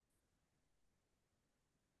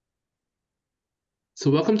So,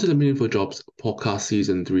 welcome to the Meaningful Jobs podcast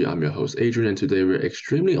season three. I'm your host, Adrian, and today we're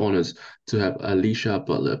extremely honored to have Alicia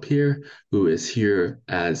Butler Peer, who is here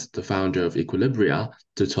as the founder of Equilibria,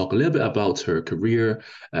 to talk a little bit about her career,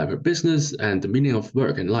 her business, and the meaning of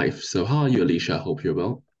work and life. So, how are you, Alicia? Hope you're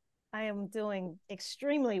well. I am doing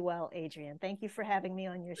extremely well, Adrian. Thank you for having me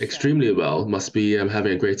on your show. Extremely well. Must be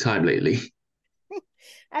having a great time lately.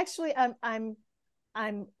 Actually,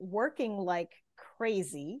 I'm working like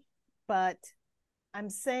crazy, but I'm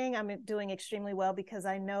saying I'm doing extremely well because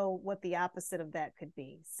I know what the opposite of that could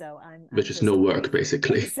be. So I'm Which is no just work, grateful.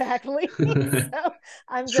 basically. Exactly. So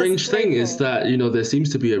I'm just Strange thing is grateful. that, there seems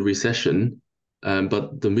to be a recession,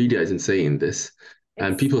 but the media isn't saying this.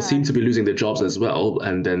 And It's people seem to be losing their jobs as well.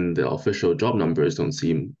 And then the official job numbers don't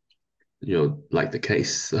seem, like the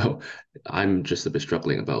case. So I'm just a bit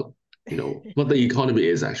struggling about, what the economy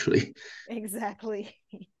is actually. exactly.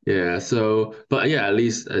 Yeah. So, but yeah, at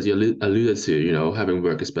least as you alluded to, having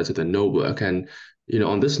work is better than no work. And,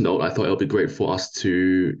 on this note, I thought it would be great for us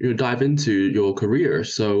to, dive into your career.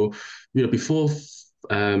 So, before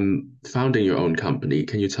founding your own company,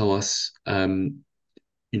 can you tell us,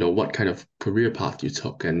 what kind of career path you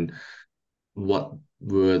took and what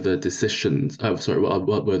were the decisions? Oh, sorry,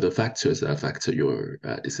 what were the factors that affected your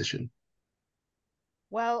decision?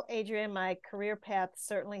 Well, Adrian, my career path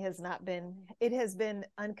certainly it has been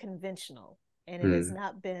unconventional, and it has Mm,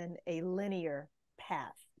 not been a linear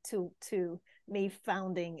path to me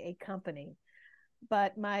founding a company.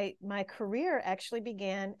 But my career actually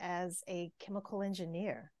began as a chemical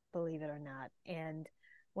engineer, believe it or not. And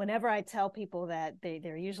whenever I tell people that,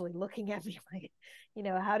 they're usually looking at me like,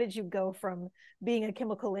 how did you go from being a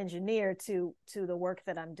chemical engineer to the work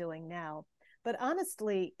that I'm doing now? But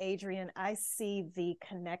honestly, Adrian, I see the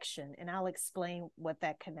connection, and I'll explain what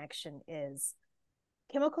that connection is.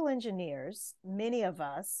 Chemical engineers, many of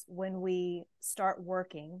us, when we start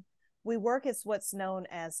working, we work as what's known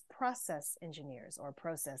as process engineers or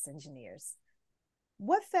process engineers.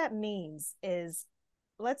 What that means is,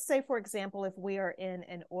 let's say, for example, if we are in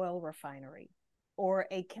an oil refinery or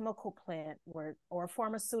a chemical plant or a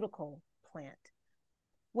pharmaceutical plant,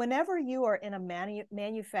 whenever you are in a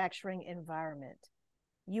manufacturing environment,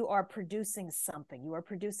 you are producing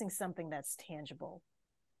something that's tangible.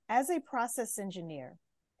 As a process engineer,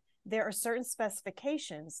 there are certain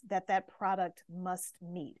specifications that that product must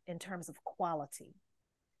meet in terms of quality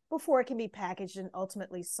before it can be packaged and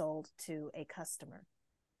ultimately sold to a customer.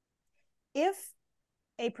 If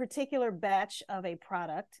a particular batch of a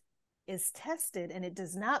product is tested and it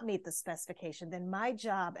does not meet the specification, then my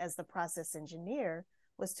job as the process engineer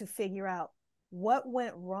was to figure out what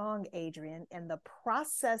went wrong, Adrian, in the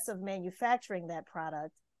process of manufacturing that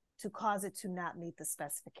product to cause it to not meet the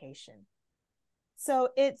specification. So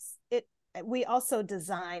it we also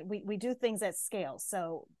design we do things at scale.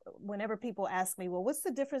 So whenever people ask me, well, what's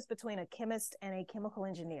the difference between a chemist and a chemical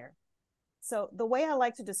engineer? So the way I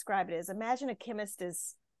like to describe it is, imagine a chemist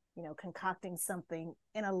is, concocting something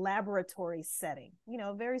in a laboratory setting,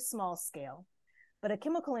 a very small scale. But a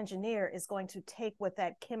chemical engineer is going to take what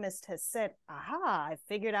that chemist has said, aha, I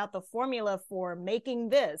figured out the formula for making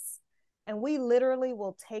this. And we literally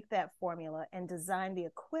will take that formula and design the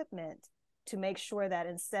equipment to make sure that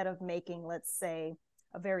instead of making, let's say,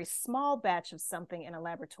 a very small batch of something in a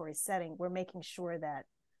laboratory setting, we're making sure that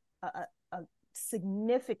a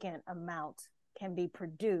significant amount can be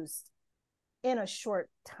produced in a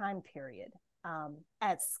short time period,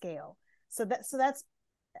 at scale. So that's,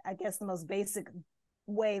 I guess, the most basic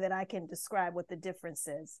way that I can describe what the difference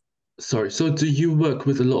is. sorry. So, do you work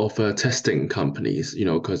with a lot of testing companies?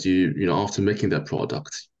 Because after making that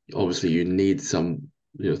product, obviously you need some,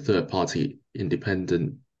 third party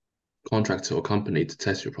independent contractor or company to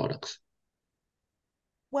test your products.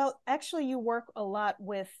 Well, actually, you work a lot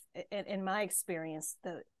with, in my experience,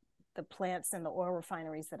 the plants and the oil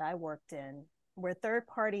refineries that I worked in, where third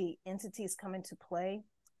party entities come into play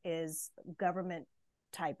is government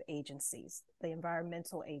type agencies, the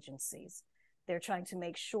environmental agencies. They're trying to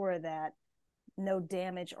make sure that no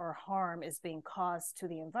damage or harm is being caused to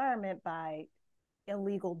the environment by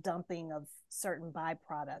illegal dumping of certain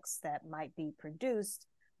byproducts that might be produced.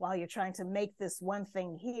 While you're trying to make this one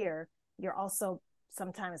thing here, you're also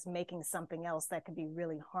sometimes making something else that could be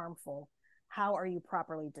really harmful. How are you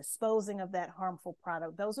properly disposing of that harmful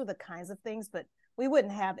product? Those are the kinds of things, but we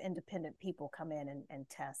wouldn't have independent people come in and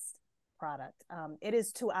test product. It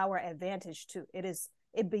is to our advantage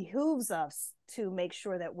it behooves us to make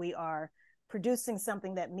sure that we are producing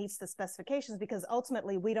something that meets the specifications, because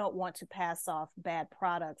ultimately we don't want to pass off bad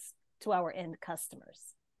products to our end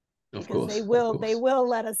customers, Of because they course, of will they course. will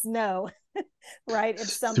let us know. right? If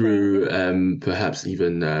something through perhaps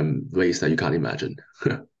even ways that you can't imagine.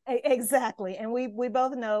 exactly, and we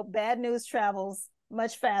both know bad news travels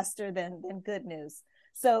much faster than good news.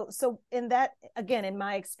 So in that, again, in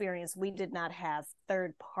my experience, we did not have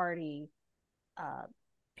third party uh,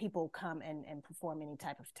 people come and perform any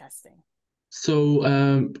type of testing. So,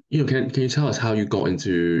 can you tell us how you got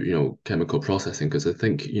into, chemical processing? Because I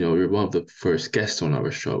think, you're one of the first guests on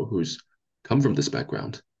our show who's come from this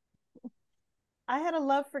background. I had a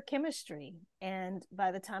love for chemistry, and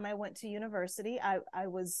by the time I went to university, I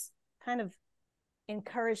was kind of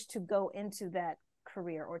encouraged to go into that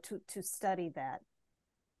career or to study that.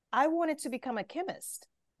 I wanted to become a chemist.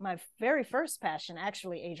 My very first passion,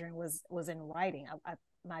 actually, Adrian, was in writing.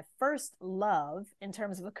 My first love, in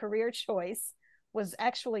terms of a career choice, was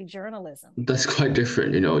actually journalism. That's quite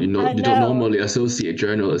different, I you don't know, normally associate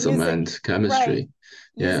journalism using and right, chemistry.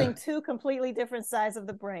 Yeah. using two completely different sides of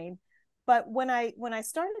the brain. But when I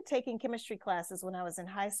started taking chemistry classes when I was in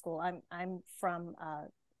high school, I'm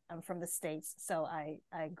from the States, so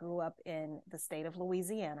I grew up in the state of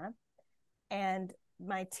Louisiana, and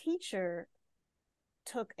my teacher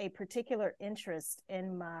took a particular interest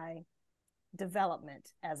in my development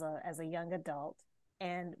as a young adult.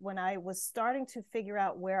 And when I was starting to figure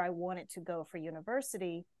out where I wanted to go for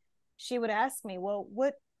university, she would ask me, "Well,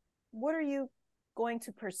 what are you going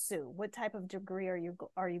to pursue? What type of degree are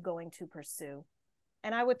you going to pursue?"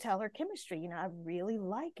 And I would tell her chemistry. I really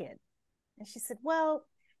like it. And she said, "Well,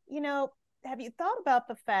 you know, have you thought about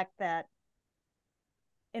the fact that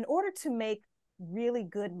in order to make really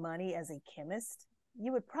good money as a chemist,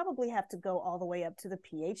 you would probably have to go all the way up to the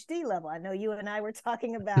PhD level." I know you and I were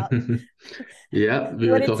talking about Yeah, we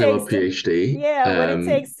were what it talking about takes to, PhD. yeah, what it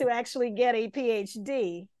takes to actually get a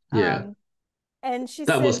PhD. Yeah, And she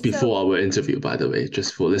that was said, before so, our interview, by the way,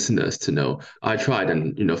 just for listeners to know. I tried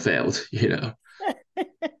and, failed.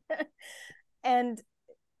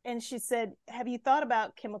 and she said, "Have you thought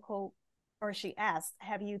about chemical?" Or she asked,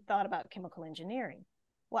 "Have you thought about chemical engineering?"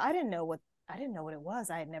 Well, I didn't know what it was.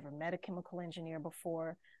 I had never met a chemical engineer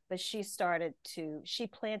before, but she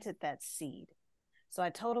planted that seed. So I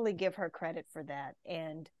totally give her credit for that.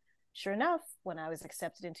 And sure enough, when I was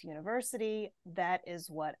accepted into university, that is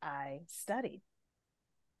what I studied.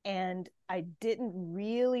 And I didn't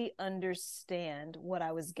really understand what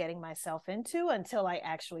I was getting myself into until I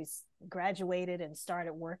actually graduated and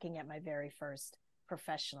started working at my very first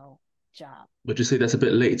professional job. Would you say that's a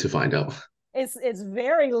bit late to find out? It's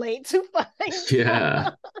very late to find Yeah.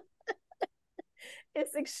 out.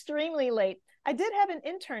 It's extremely late. I did have an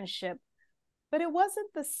internship, but it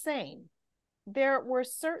wasn't the same. There were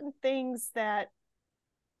certain things that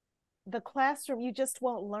the classroom, you just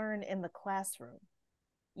won't learn in the classroom.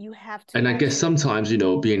 You have to And I guess actually, sometimes,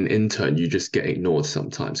 being an intern, you just get ignored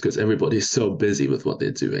sometimes because everybody's so busy with what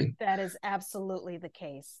they're doing. that is absolutely the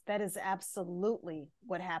case. That is absolutely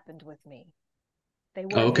what happened with me. They were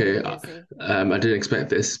very Okay, busy. I didn't expect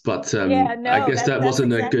this, but Yeah, I no, guess that's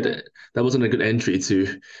exactly that wasn't a good entry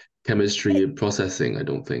to chemistry it. processing, I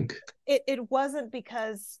don't think. It wasn't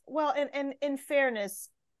because, well, and in fairness,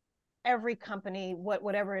 every company,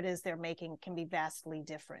 whatever it is they're making, can be vastly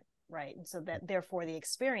different, right? And so that therefore the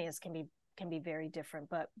experience can be very different.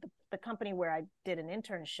 But the company where I did an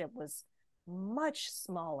internship was much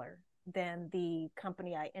smaller than the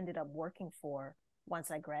company I ended up working for once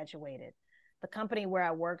I graduated. The company where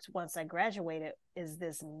I worked once I graduated is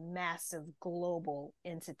this massive global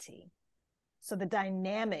entity. So the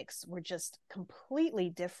dynamics were just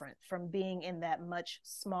completely different from being in that much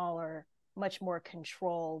smaller, much more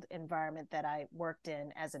controlled environment that I worked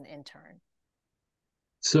in as an intern.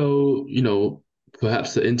 So,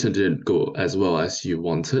 perhaps the intern didn't go as well as you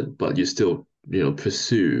wanted, but you still,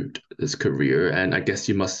 pursued this career, and I guess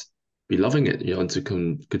you must be loving it,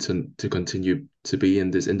 to continue to be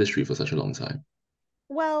in this industry for such a long time.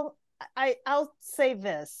 Well, I'll say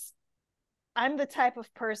this. I'm the type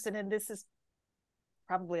of person, and this is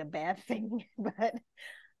probably a bad thing, but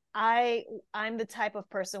I'm the type of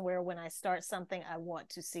person where when I start something, I want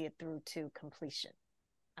to see it through to completion.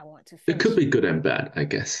 I want to It could finish be it. good and bad, I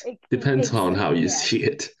guess. Depends on how you Yes. see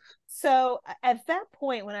it. So at that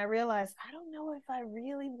point, when I realized I don't know if I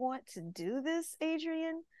really want to do this,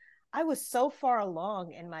 Adrian, I was so far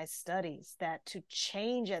along in my studies that to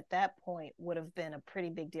change at that point would have been a pretty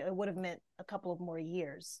big deal. It would have meant a couple of more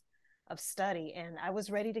years of study. And I was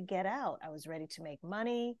ready to get out. I was ready to make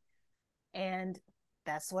money. And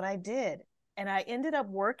that's what I did. And I ended up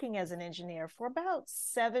working as an engineer for about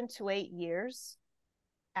 7 to 8 years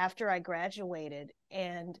after I graduated.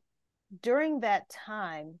 And during that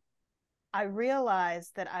time, I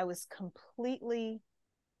realized that I was completely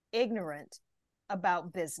ignorant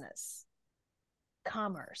about business,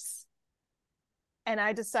 commerce. And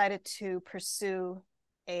I decided to pursue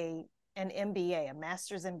an MBA, a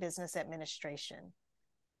master's in business administration.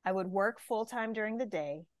 I would work full time during the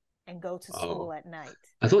day and go to school Oh, at night.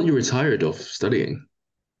 I thought you were tired of studying.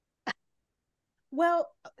 Well,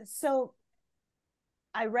 so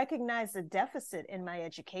I recognized a deficit in my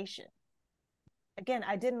education. Again,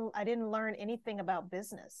 I didn't learn anything about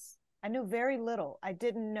business. I knew very little. I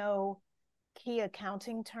didn't know key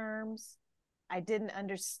accounting terms. I didn't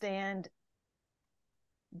understand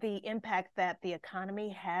the impact that the economy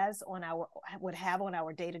has on our would have on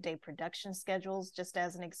our day-to-day production schedules. Just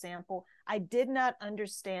as an example, I did not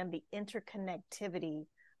understand the interconnectivity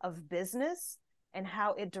of business and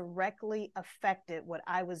how it directly affected what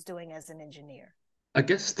I was doing as an engineer. I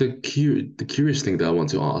guess the curious thing that I want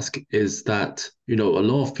to ask is that, a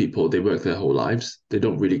lot of people, they work their whole lives. They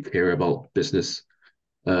don't really care about business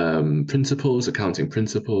principles, accounting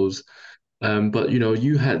principles. But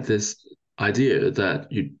you had this idea that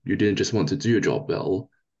you didn't just want to do your job well,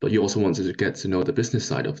 but you also wanted to get to know the business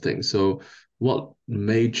side of things. So what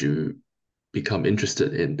made you become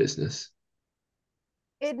interested in business?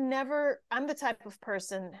 I'm the type of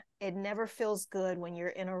person, it never feels good when you're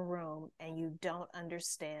in a room and you don't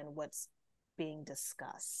understand what's being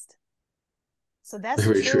discussed. So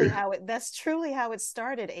Very true. that's truly how it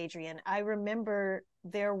started, Adrian. I remember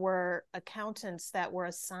there were accountants that were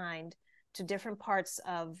assigned to different parts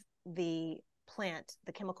of the plant,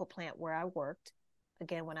 the chemical plant where I worked.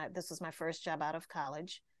 Again, this was my first job out of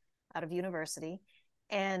college, out of university,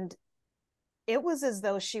 and it was as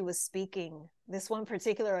though she was speaking, this one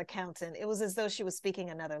particular accountant, it was as though she was speaking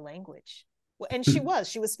another language. And she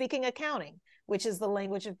was speaking accounting, which is the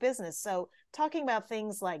language of business. So talking about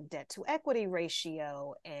things like debt to equity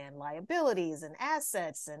ratio and liabilities and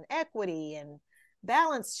assets and equity and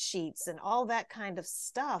balance sheets and all that kind of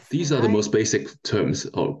stuff. These And are the most basic terms,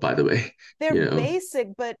 oh, by the way, they're you know. basic,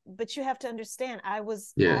 but you have to understand,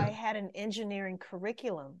 Yeah. I had an engineering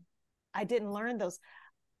curriculum. I didn't learn those.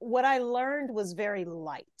 What I learned was very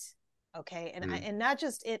light. Okay. Mm. And not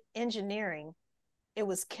just engineering, it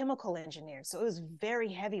was chemical engineering. So it was very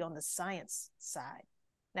heavy on the science side.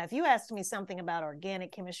 Now, if you asked me something about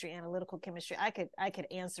organic chemistry, analytical chemistry, I could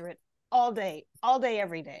answer it all day,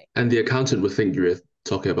 every day. And the accountant would think you're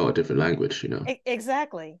talking about a different language.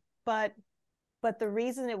 Exactly. But the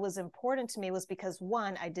reason it was important to me was because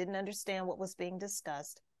one, I didn't understand what was being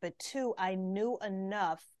discussed, but two, I knew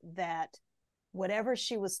enough that whatever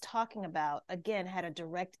she was talking about, again, had a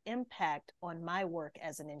direct impact on my work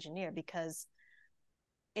as an engineer because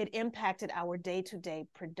it impacted our day-to-day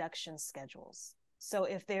production schedules. So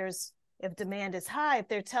if demand is high, if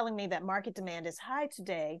they're telling me that market demand is high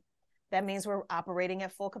today, that means we're operating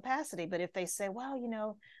at full capacity. But if they say, well,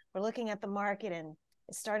 we're looking at the market and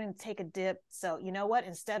it's starting to take a dip, so you know what,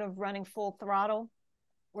 instead of running full throttle,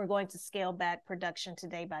 we're going to scale back production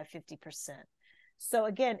today by 50%. So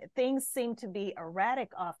again, things seem to be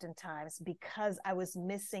erratic oftentimes because I was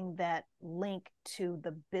missing that link to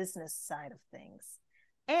the business side of things.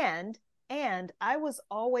 And I was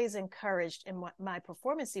always encouraged in my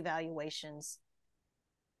performance evaluations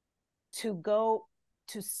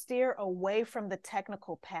to steer away from the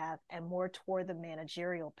technical path and more toward the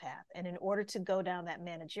managerial path. And in order to go down that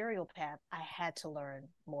managerial path, I had to learn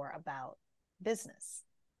more about business.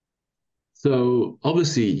 So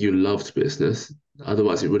obviously you loved business.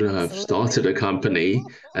 Otherwise, you wouldn't have Absolutely. started a company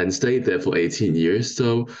and stayed there for 18 years.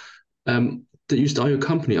 So did you start your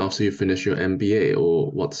company after you finished your MBA, or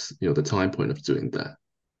what's the time point of doing that?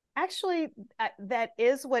 Actually, that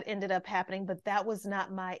is what ended up happening, but that was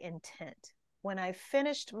not my intent. When I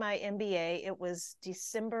finished my MBA, it was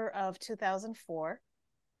December of 2004.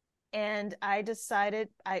 And I decided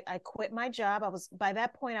I quit my job. By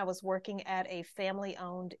that point, I was working at a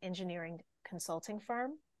family-owned engineering consulting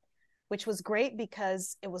firm, which was great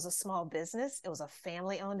because it was a small business. It was a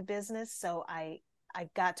family-owned business. So I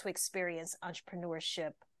got to experience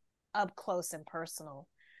entrepreneurship up close and personal.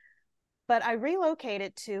 But I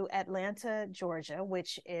relocated to Atlanta, Georgia,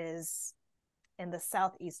 which is in the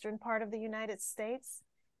southeastern part of the United States.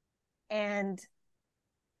 And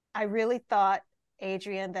I really thought,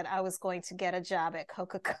 Adrian, that I was going to get a job at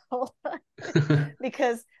Coca-Cola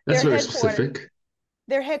because That's very specific.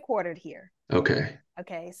 they're headquartered here. Okay.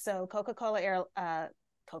 Okay, so Coca-Cola Airline.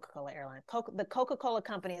 The Coca-Cola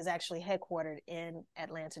company is actually headquartered in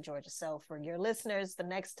Atlanta, Georgia. So for your listeners, the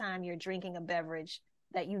next time you're drinking a beverage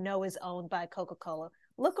that you know is owned by Coca-Cola,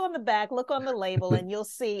 look on the back, look on the label, and you'll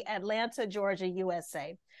see Atlanta, Georgia,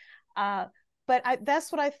 USA. But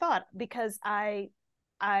that's what I thought because I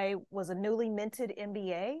I was a newly minted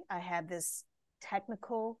MBA. I had this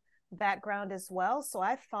technical background as well. So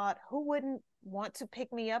I thought, who wouldn't want to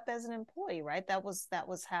pick me up as an employee, right? That was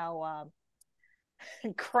how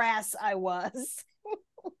crass I was.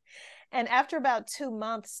 And after about 2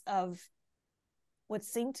 months of what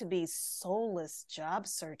seemed to be soulless job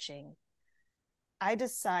searching, I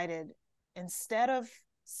decided, instead of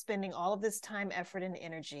spending all of this time, effort, and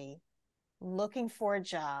energy looking for a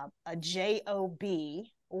job, a job,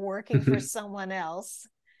 working for someone else,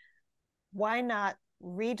 why not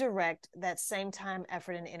redirect that same time,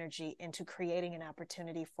 effort, and energy into creating an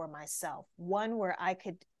opportunity for myself, one where I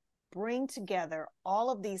could bring together all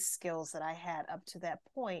of these skills that I had up to that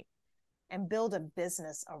point and build a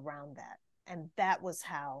business around that. And that was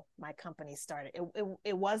how my company started.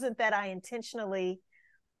 It wasn't that I intentionally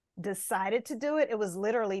decided to do it. It was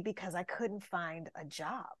literally because I couldn't find a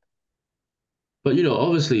job. But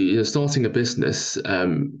obviously, starting a business,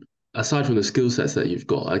 aside from the skill sets that you've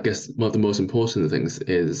got, I guess one of the most important things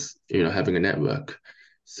is, having a network.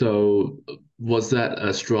 So was that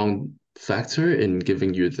a strong factor in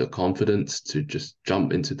giving you the confidence to just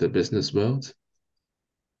jump into the business world?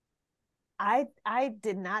 I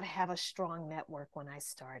did not have a strong network when I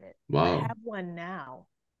started. I Wow. have one now.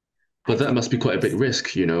 I But that didn't must be quite a big understand. risk,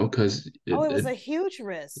 because Oh, it was a huge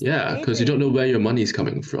risk. yeah, because you don't know where your money's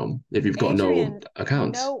coming from if you've got no Adrian,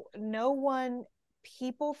 accounts. no one,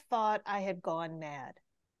 people thought I had gone mad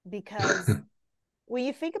because when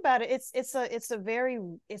you think about it, it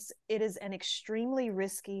is an extremely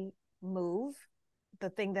risky move. The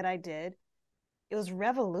thing that I did, it was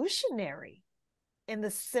revolutionary in the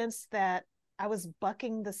sense that I was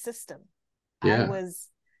bucking the system. I Yeah. was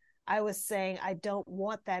I was saying I don't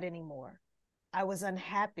want that anymore. I was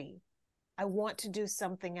unhappy. I want to do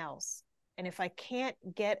something else. And if I can't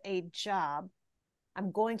get a job,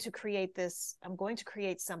 I'm going to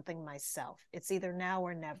create something myself. It's either now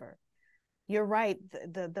or never. You're right.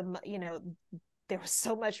 There was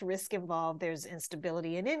so much risk involved. There's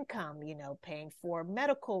instability in income, paying for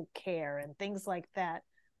medical care and things like that.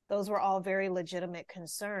 Those were all very legitimate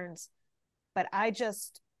concerns. But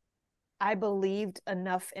I believed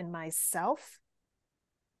enough in myself,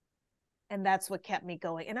 and that's what kept me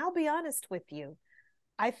going. And I'll be honest with you,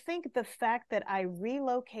 I think the fact that I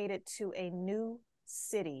relocated to a new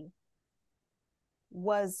city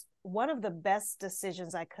was one of the best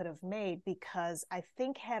decisions I could have made, because I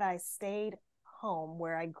think had I stayed home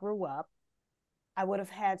where I grew up, I would have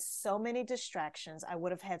had so many distractions. I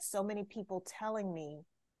would have had so many people telling me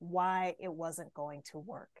why it wasn't going to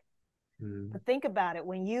work. Mm. But think about it,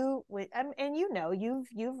 and you've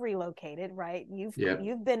relocated, right? Yeah.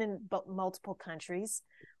 You've been in multiple countries.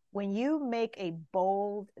 When you make a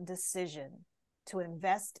bold decision to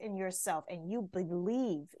invest in yourself and you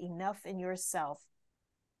believe enough in yourself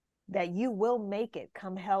that you will make it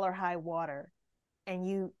come hell or high water, and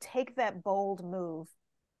you take that bold move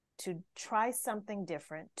to try something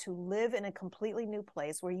different, to live in a completely new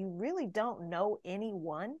place where you really don't know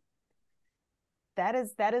anyone, that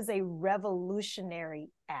is a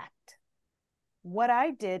revolutionary act. What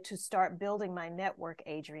I did to start building my network,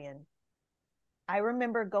 Adrian, I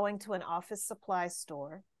remember going to an office supply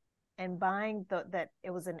store and buying that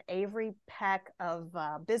it was an Avery pack of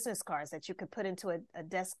business cards that you could put into a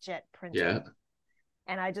DeskJet printer. Yeah.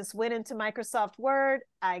 And I just went into Microsoft Word.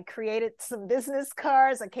 I created some business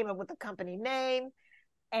cards. I came up with a company name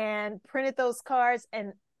and printed those cards.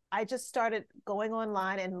 And I just started going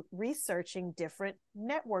online and researching different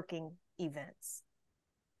networking events.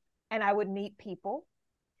 And I would meet people.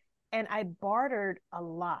 And I bartered a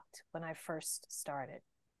lot when I first started,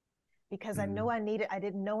 because I know Mm. I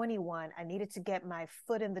didn't know anyone. I needed to get my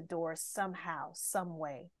foot in the door somehow, some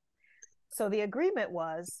way. So the agreement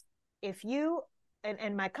was, if you,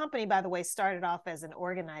 and my company, by the way, started off as an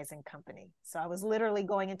organizing company. So I was literally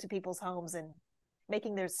going into people's homes and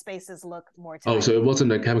making their spaces look more Oh, so it tidy.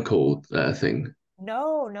 wasn't a chemical thing.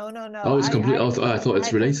 No, no, no, no. Oh, it's complete. Oh, I thought it's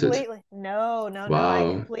I related. completely, no, no, no. I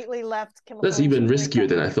Wow. completely left That's chemical even engineering. riskier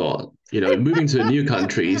than I thought. Moving to a new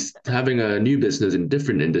country, having a new business in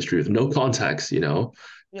different industry with no contacts, can't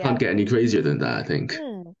Yeah. get any crazier than that, I think.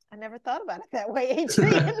 I never thought about it that way,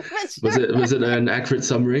 Adrian, but Was sure. it an accurate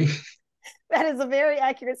summary? That is a very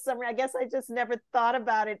accurate summary. I guess I just never thought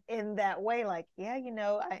about it in that way. Like, yeah,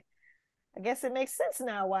 I guess it makes sense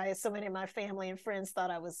now why so many of my family and friends thought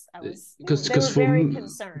they Because were very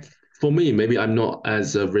concerned. for me, maybe I'm not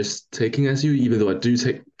as risk taking as you, even though I do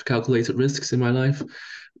take calculated risks in my life.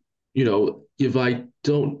 If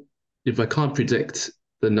I can't predict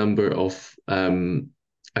the number of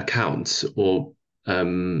accounts or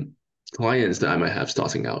clients that I might have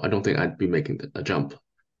starting out, I don't think I'd be making a jump.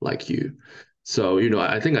 like you. So,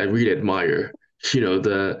 I think I really admire,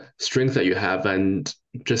 the strength that you have and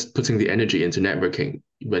just putting the energy into networking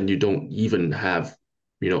when you don't even have,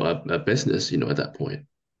 a business, at that point.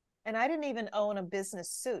 And I didn't even own a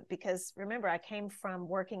business suit because remember, I came from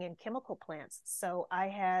working in chemical plants. So I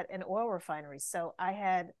had an oil refinery. So I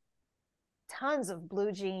had tons of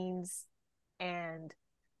blue jeans and,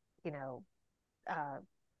 you know, uh,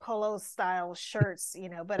 polo style shirts,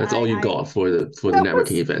 but That's all you I got for the that networking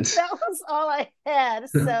was events. that was all I had.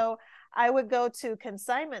 So I would go to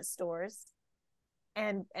consignment stores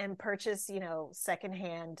and purchase,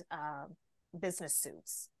 secondhand business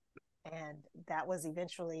suits. And that was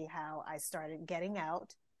eventually how I started getting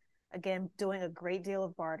out, again, doing a great deal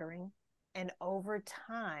of bartering. And over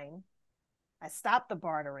time, I stopped the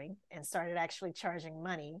bartering and started actually charging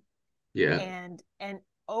money. Yeah, And a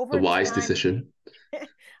over wise time, decision.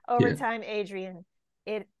 over Yeah. time, Adrian,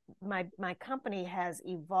 it my company has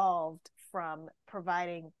evolved from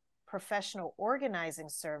providing professional organizing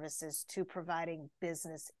services to providing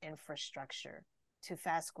business infrastructure to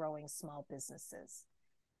fast growing small businesses.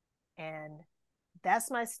 And that's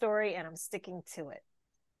my story, and I'm sticking to it.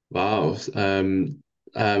 Wow. I'm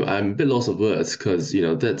a bit lost of words because,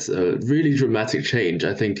 that's a really dramatic change.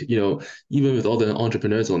 I think, even with all the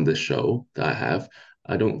entrepreneurs on this show that I have,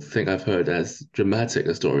 I don't think I've heard as dramatic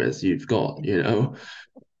a story as you've got.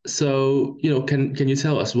 So, can you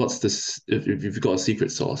tell us what's this, if you've got a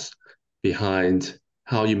secret sauce behind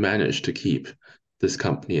how you managed to keep this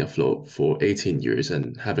company afloat for 18 years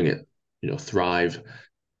and having it, thrive,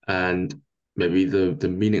 and maybe the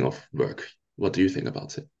meaning of work? What do you think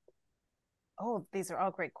about it? Oh, these are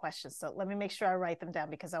all great questions. So let me make sure I write them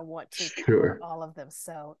down because I want to cover Sure. all of them.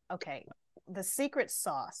 So, okay, the secret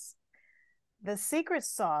sauce. The secret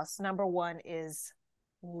sauce, number one, is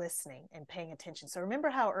listening and paying attention. So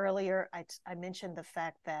remember how earlier I mentioned the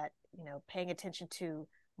fact that, paying attention to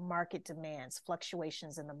market demands,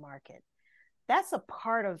 fluctuations in the market. That's a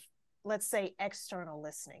part of, let's say, external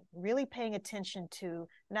listening, really paying attention to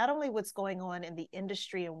not only what's going on in the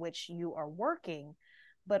industry in which you are working,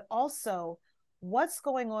 but also what's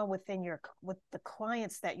going on with the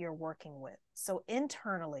clients that you're working with. So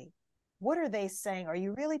internally, what are they saying? Are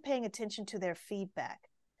you really paying attention to their feedback? Mm.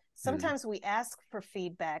 Sometimes we ask for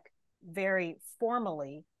feedback very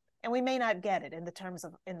formally, and we may not get it in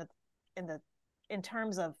the in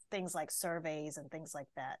terms of things like surveys and things like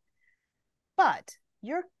that. But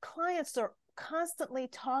your clients are constantly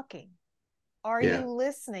talking. Are Yeah. you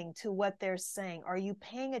listening to what they're saying? Are you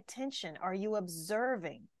paying attention? Are you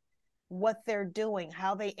observing what they're doing,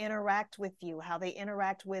 how they interact with you, how they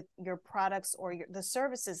interact with your products or the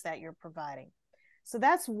services that you're providing? So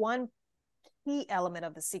that's one key element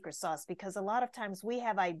of the secret sauce, because a lot of times we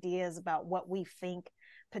have ideas about what we think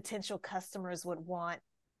potential customers would want.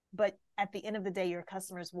 But at the end of the day, your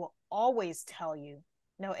customers will always tell you,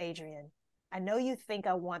 no, Adrian, I know you think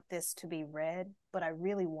I want this to be red, but I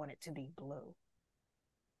really want it to be blue.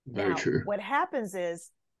 Very Now, true. what happens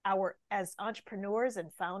is as entrepreneurs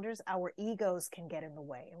and founders, our egos can get in the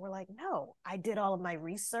way. And we're like, no, I did all of my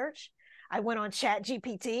research. I went on Chat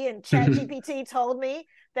GPT and Chat GPT told me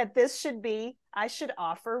that I should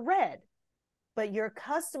offer red. But your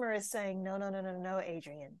customer is saying, no, no, no, no, no,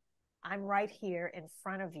 Adrian. I'm right here in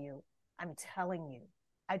front of you. I'm telling you,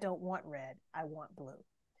 I don't want red. I want blue.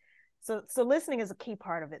 So listening is a key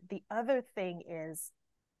part of it. The other thing is,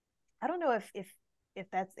 I don't know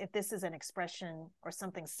if this is an expression or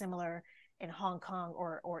something similar in Hong Kong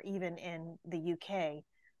or even in the UK,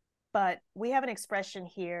 but we have an expression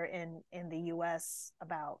here in the US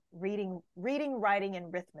about reading, writing,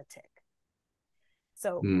 and arithmetic.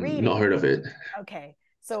 So Not reading, heard of it. okay.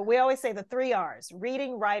 So we always say the three R's: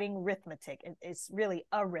 reading, writing, arithmetic. It's really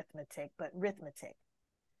arithmetic, but arithmetic.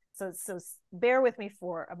 So bear with me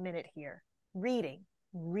for a minute here. Reading,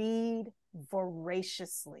 read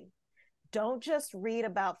voraciously. Don't just read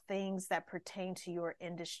about things that pertain to your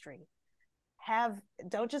industry.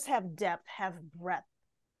 Don't just have depth, have breadth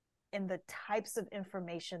in the types of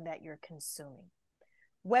information that you're consuming.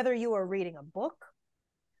 Whether you are reading a book,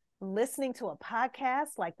 listening to a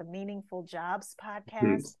podcast like the Meaningful Jobs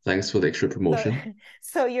podcast. Thanks for the extra So, promotion.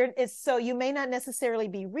 so you may not necessarily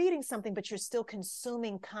be reading something, but you're still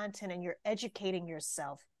consuming content and you're educating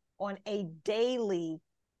yourself on a daily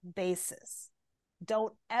basis.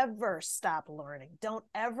 Don't ever stop learning. Don't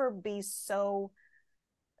ever be so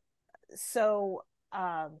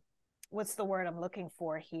what's the word I'm looking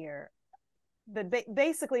for here? But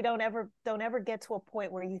basically don't ever get to a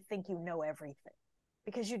point where you think you know everything,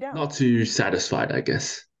 because you don't. Not too satisfied, I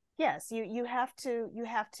guess. Yes, you have to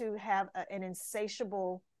have an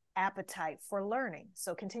insatiable appetite for learning.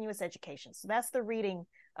 So continuous education. So that's the reading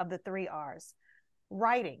of the 3 R's.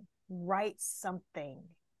 Writing, write something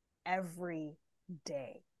every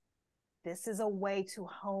day. This is a way to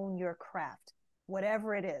hone your craft,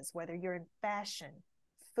 whatever it is, whether you're in fashion,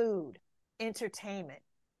 food, entertainment,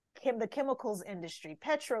 the chemicals industry,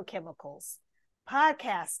 petrochemicals,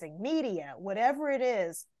 podcasting, media, whatever it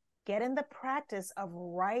is, get in the practice of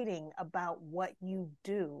writing about what you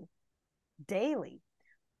do daily.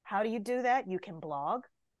 How do you do that? You can blog.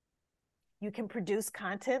 You can produce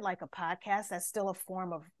content like a podcast. That's still a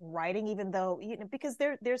form of writing, even though, because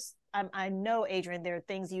I know, Adrian, there are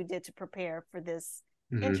things you did to prepare for this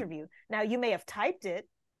interview. Now, you may have typed it,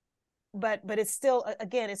 but it's still,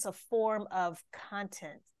 again, it's a form of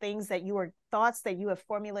content, thoughts that you have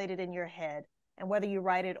formulated in your head. And whether you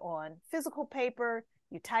write it on physical paper,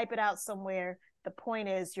 you type it out somewhere, the point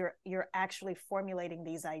is you're actually formulating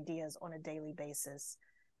these ideas on a daily basis.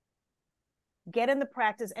 Get in the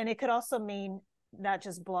practice. And it could also mean not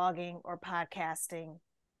just blogging or podcasting,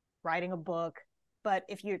 writing a book, but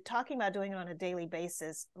if you're talking about doing it on a daily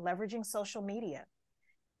basis, leveraging social media,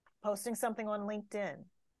 posting something on LinkedIn,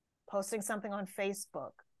 posting something on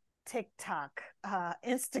Facebook, TikTok,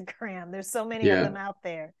 Instagram. There's so many of them out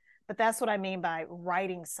there. But that's what I mean by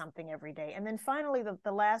writing something every day. And then finally,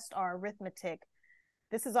 the last R, arithmetic.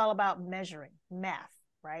 This is all about measuring, math,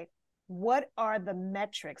 right? What are the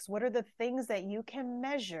metrics? What are the things that you can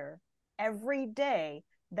measure every day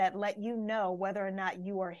that let you know whether or not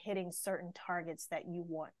you are hitting certain targets that you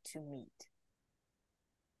want to meet?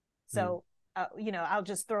 So, I'll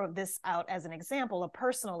just throw this out as an example. A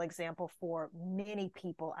personal example for many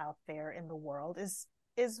people out there in the world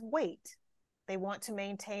is weight. They want to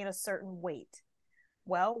maintain a certain weight.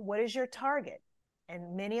 Well, what is your target?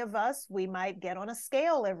 And many of us, we might get on a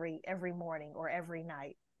scale every morning or every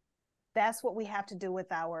night. That's what we have to do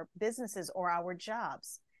with our businesses or our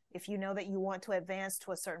jobs. If you know that you want to advance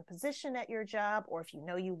to a certain position at your job, or if you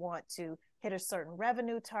know you want to hit a certain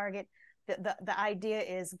revenue target, the idea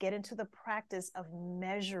is get into the practice of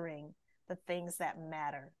measuring the things that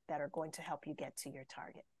matter that are going to help you get to your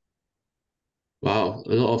target. Wow,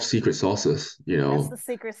 a lot of secret sauces, That's the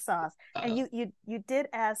secret sauce. And you did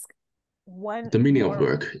ask the meaning of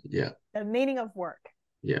work. Yeah. The meaning of work.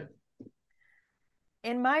 Yeah.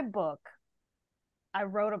 In my book, I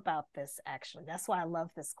wrote about this, actually. That's why I love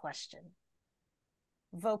this question.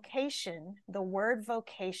 Vocation, the word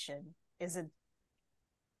vocation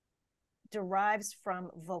derives from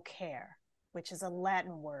vocare, which is a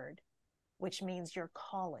Latin word, which means your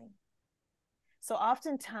calling. So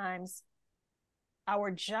oftentimes, our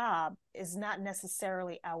job is not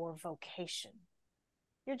necessarily our vocation.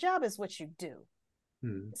 Your job is what you do.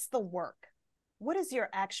 It's the work. What is your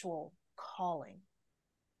actual calling?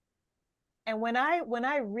 And when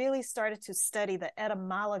I really started to study the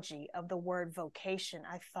etymology of the word vocation,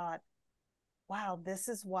 I thought, wow, this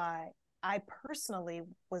is why I personally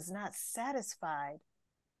was not satisfied.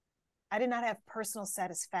 I did not have personal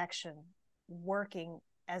satisfaction working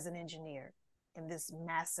as an engineer in this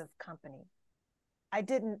massive company. I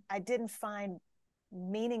didn't find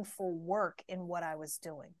meaningful work in what I was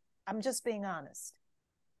doing. I'm just being honest.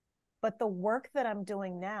 But the work that I'm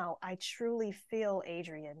doing now, I truly feel,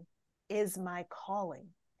 Adrian, is my calling.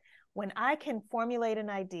 When I can formulate an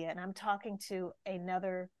idea, and I'm talking to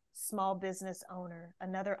another small business owner,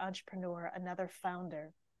 another entrepreneur, another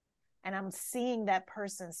founder, and I'm seeing that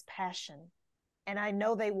person's passion, and I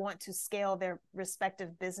know they want to scale their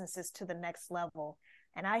respective businesses to the next level,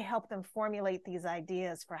 and I help them formulate these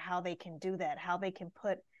ideas for how they can do that, how they can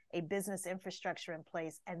put a business infrastructure in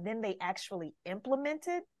place, and then they actually implement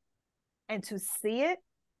it, and to see it.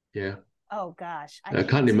 Yeah. Oh gosh. I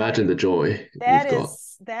can't imagine the joy you've got.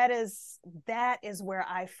 That is where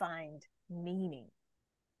I find meaning.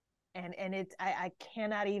 And I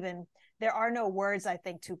cannot even, there are no words, I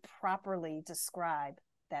think, to properly describe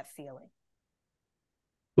that feeling.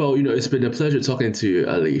 Well, it's been a pleasure talking to you,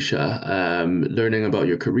 Alicia, learning about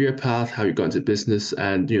your career path, how you got into business,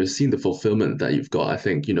 and, seeing the fulfillment that you've got. I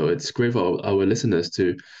think, it's great for our listeners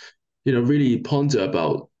to, really ponder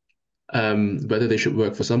about whether they should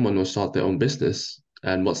work for someone or start their own business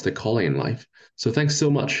and what's their calling in life. So thanks so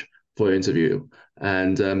much for your interview.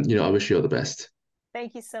 And, I wish you all the best.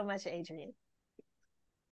 Thank you so much, Adrian.